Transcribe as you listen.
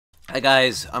Hi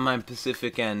guys, I'm P.M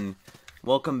Pacific and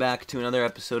welcome back to another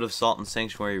episode of Salt and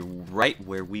Sanctuary, right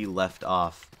where we left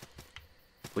off.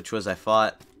 Which was I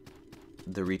fought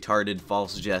the retarded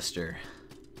false jester.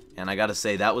 And I gotta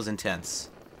say, that was intense.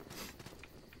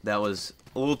 That was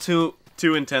a little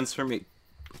too intense for me.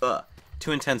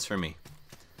 Too intense for me.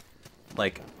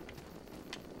 Like,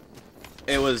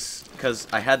 it was because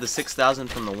I had the 6,000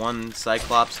 from the one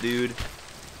Cyclops dude,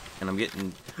 and I'm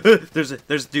getting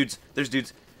there's dudes.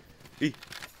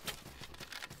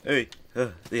 Hey,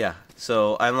 yeah.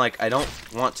 So I'm like, I don't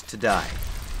want to die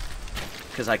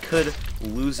because I could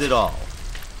lose it all,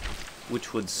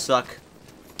 which would suck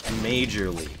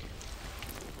majorly.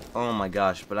 Oh my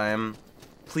gosh! But I am.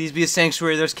 Please be a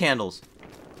sanctuary. There's candles.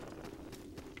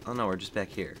 Oh no, we're just back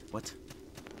here. What?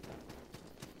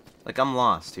 Like, I'm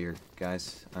lost here,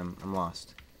 guys. I'm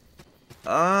lost.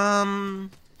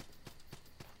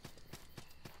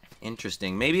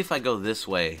 Interesting. Maybe if I go this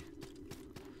way.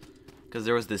 Because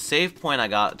there was this save point I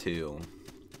got to.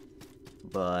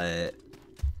 But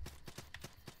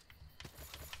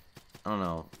I don't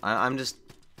know.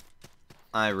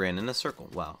 I ran in a circle.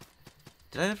 Wow.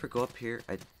 Did I ever go up here?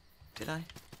 Did I?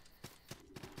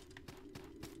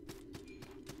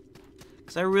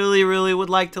 Because I really would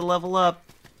like to level up.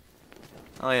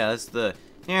 Oh yeah, that's the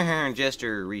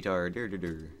jester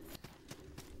retard.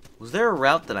 Was there a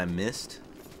route that I missed?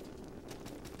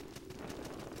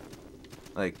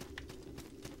 Like,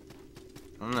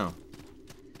 I don't know.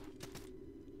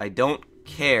 I don't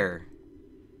care.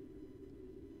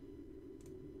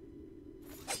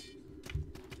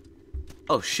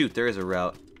 Oh shoot, there is a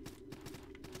route.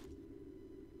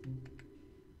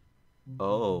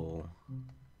 Oh.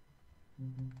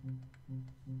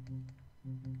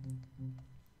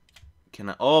 Can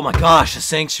I? Oh my gosh, a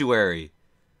sanctuary.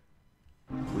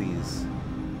 Please.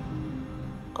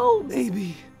 Oh,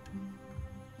 baby.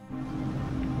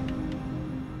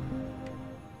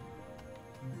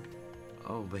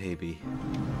 Oh, baby.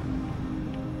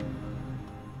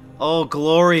 Oh,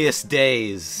 glorious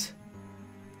days.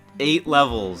 8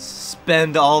 levels.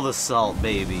 Spend all the salt,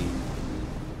 baby.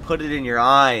 Put it in your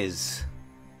eyes.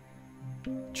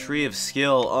 Tree of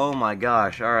skill. Oh my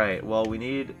gosh. Alright, well, we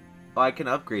need... Oh, I can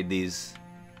upgrade these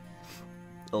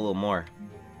a little more.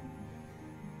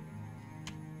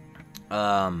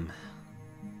 I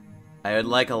would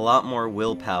like a lot more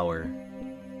willpower.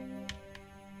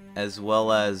 As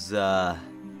well as, well,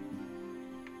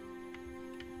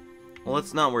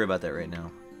 let's not worry about that right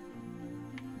now.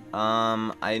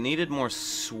 I needed more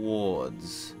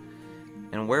swords.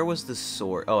 And where was the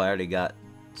sword? Oh, I already got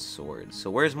swords. So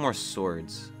where's more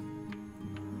swords?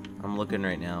 I'm looking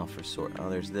right now for sword. Oh,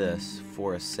 there's this.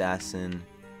 For assassin.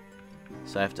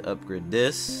 So I have to upgrade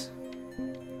this.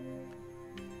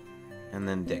 And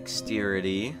then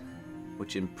dexterity,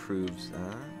 which improves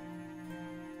that.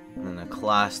 And then a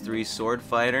class 3 sword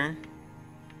fighter.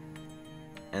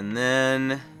 And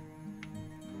then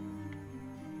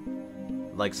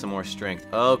like some more strength.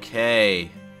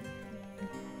 Okay.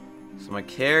 So my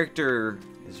character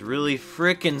is really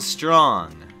frickin'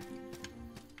 strong.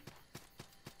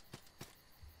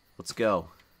 Let's go.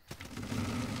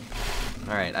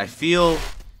 Alright, I feel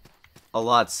a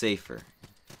lot safer.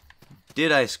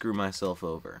 Did I screw myself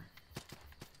over?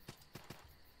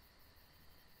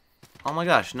 Oh my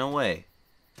gosh, no way.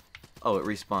 Oh, it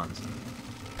respawns.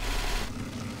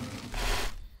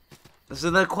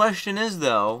 So the question is,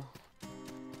 though,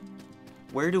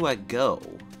 where do I go?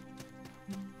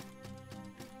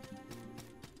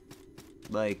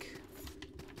 Like,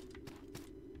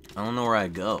 I don't know where I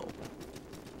go.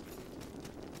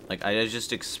 Like, I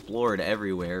just explored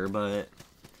everywhere, but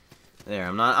there,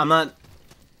 I'm not,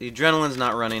 the adrenaline's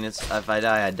not running. It's, if I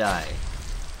die, I die.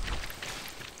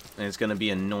 And it's gonna be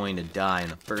annoying to die in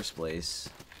the first place.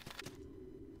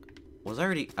 I was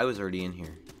already in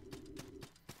here.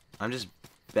 I'm just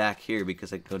back here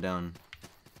because I go down.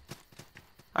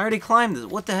 I already climbed this.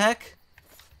 What the heck?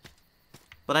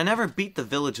 But I never beat the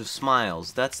Village of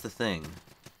Smiles. That's the thing.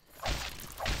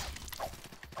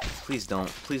 Please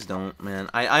don't, man.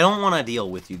 I don't want to deal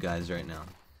with you guys right now.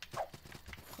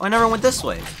 Oh, I never went this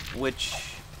way, which...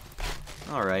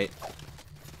 Alright.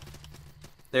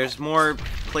 There's more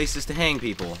places to hang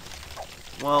people.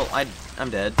 Well, I'm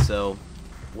dead, so...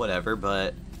 Whatever,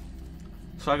 but...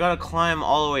 So I gotta climb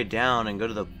all the way down and go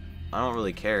to the... I don't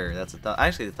really care. That's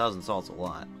actually, 1,000 salt's a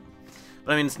lot.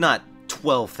 But I mean, it's not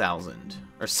 12,000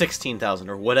 or 16,000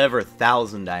 or whatever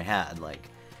 1,000 I had. Like,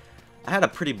 I had a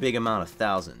pretty big amount of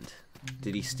 1,000.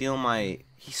 Did he steal my...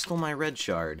 He stole my red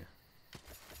shard.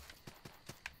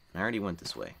 I already went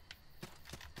this way.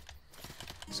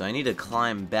 So I need to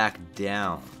climb back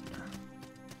down.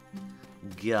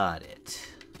 Got it.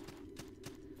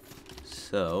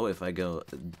 So, if I go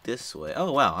this way...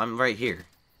 Oh, wow, I'm right here.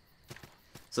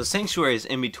 So, Sanctuary is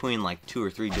in between, like, 2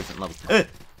 or 3 different levels.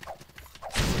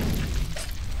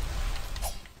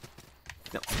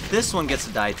 No, this one gets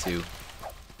to die, too.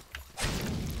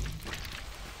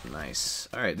 Nice.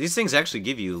 Alright, these things actually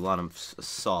give you a lot of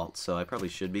salt, so I probably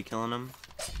should be killing them.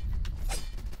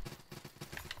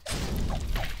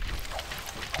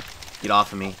 Get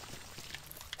off of me.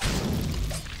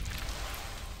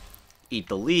 Eat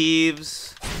the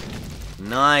leaves.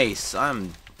 Nice.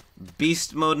 I'm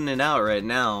beast moding it out right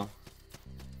now.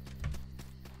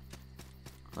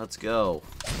 Let's go.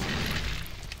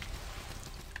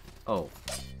 Oh.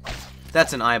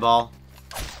 That's an eyeball.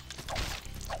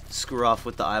 Screw off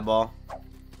with the eyeball.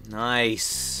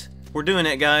 Nice. We're doing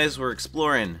it, guys. We're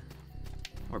exploring.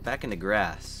 We're back into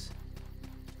grass.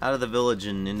 Out of the village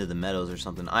and into the meadows or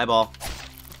something. Eyeball.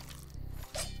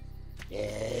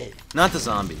 Not the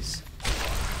zombies.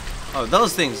 Oh,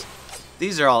 those things.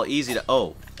 These are all easy to...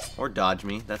 Oh. Or dodge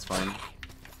me. That's fine.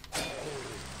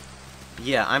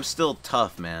 Yeah, I'm still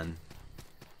tough, man.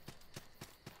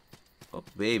 Oh,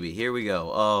 baby. Here we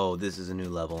go. Oh, this is a new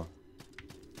level.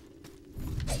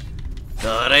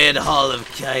 The Red Hall of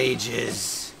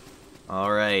Cages.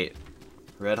 Alright.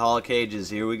 Red Hall of Cages.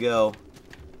 Here we go.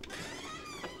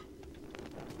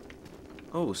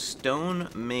 Oh, stone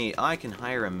mage. I can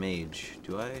hire a mage.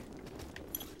 Do I?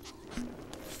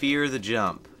 Fear the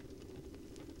jump.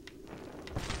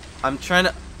 I'm trying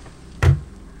to...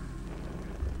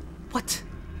 What?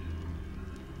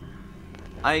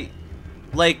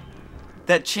 Like,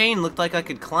 that chain looked like I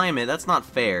could climb it. That's not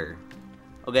fair.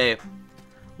 Okay.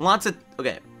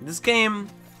 Okay, this game...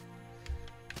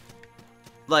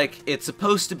 Like, it's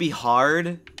supposed to be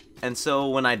hard, and so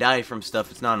when I die from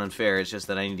stuff, it's not unfair. It's just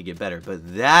that I need to get better.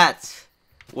 But that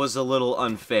was a little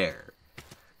unfair.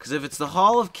 Because if it's the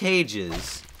Hall of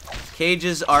Cages,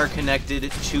 cages are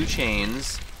connected to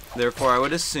chains. Therefore, I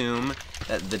would assume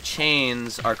that the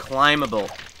chains are climbable.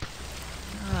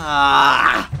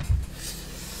 Ah!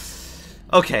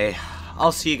 Okay,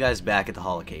 I'll see you guys back at the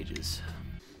Hall of Cages.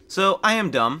 So, I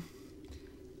am dumb.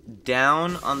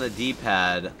 Down on the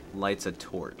D-pad lights a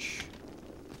torch.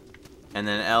 And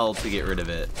then L to get rid of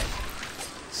it.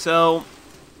 So,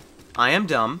 I am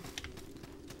dumb.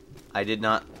 I did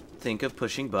not think of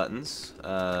pushing buttons.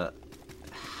 How?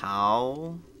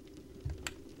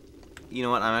 You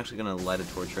know what? I'm actually going to light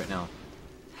a torch right now.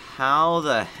 How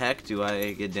the heck do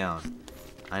I get down?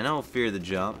 I know fear the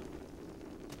jump.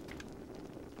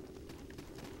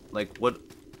 Like, what?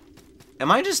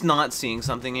 Am I just not seeing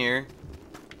something here?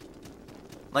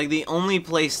 Like, the only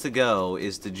place to go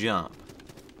is to jump.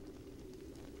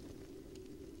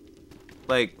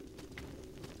 Like...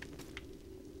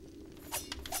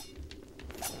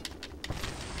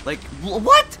 Like,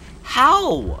 what?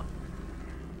 How?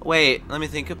 Wait, let me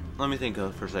think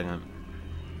of for a second.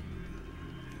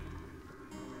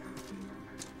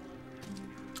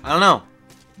 I don't know.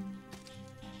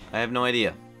 I have no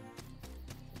idea.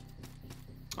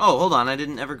 Oh, hold on, I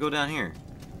didn't ever go down here.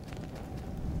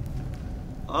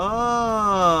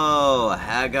 Oh,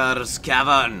 Hagar's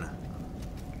Cavern.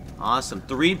 Awesome.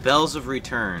 3 bells of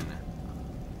return.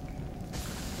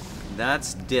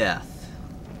 That's death.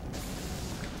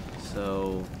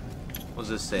 So, what does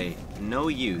this say? No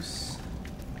use.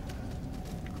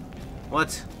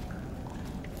 What?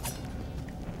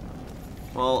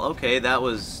 Well, okay, that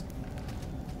was...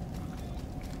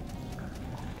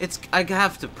 I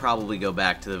have to probably go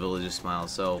back to the Village of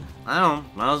Smiles, so, I don't know,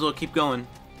 might as well keep going.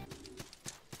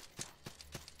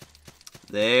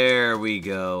 There we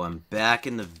go. I'm back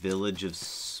in the Village of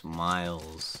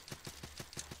Smiles.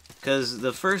 Because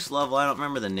the first level, I don't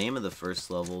remember the name of the first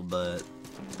level, but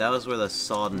that was where the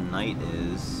Sodden Knight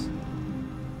is.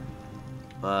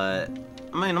 But,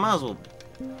 I mean, I might as well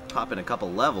pop in a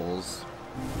couple levels.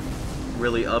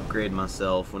 Really upgrade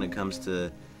myself when it comes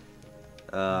to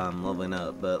leveling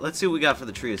up. But let's see what we got for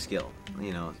the Tree of Skill.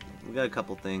 You know, we got a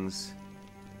couple things.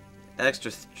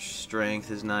 Extra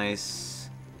strength is nice.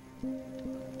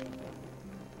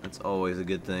 That's always a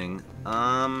good thing.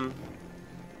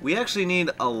 We actually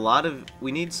need a lot of...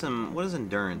 We need some... What does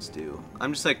endurance do?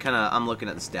 I'm just like kind of... I'm looking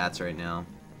at the stats right now.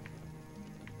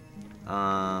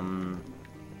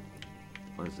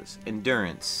 What is this?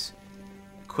 Endurance.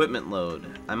 Equipment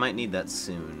load. I might need that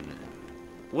soon.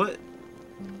 What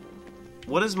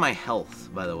is my health,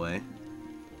 by the way?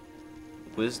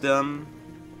 Wisdom.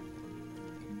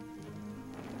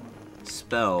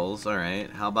 Spells.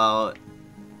 Alright. How about...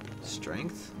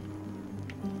 Strength?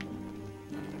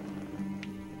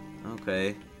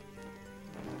 Okay.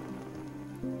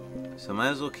 So might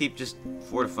as well keep just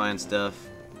fortifying stuff.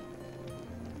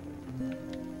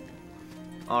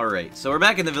 Alright, so we're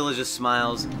back in the Village of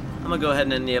Smiles. I'm gonna go ahead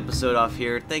and end the episode off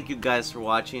here. Thank you guys for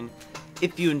watching.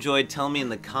 If you enjoyed, tell me in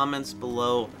the comments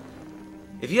below.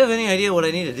 If you have any idea what I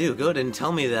need to do, go ahead and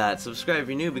tell me that. Subscribe if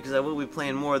you're new, because I will be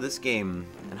playing more of this game.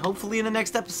 And hopefully in the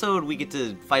next episode, we get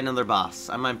to fight another boss.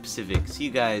 I'm Pacific. See you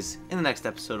guys in the next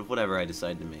episode of whatever I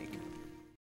decide to make.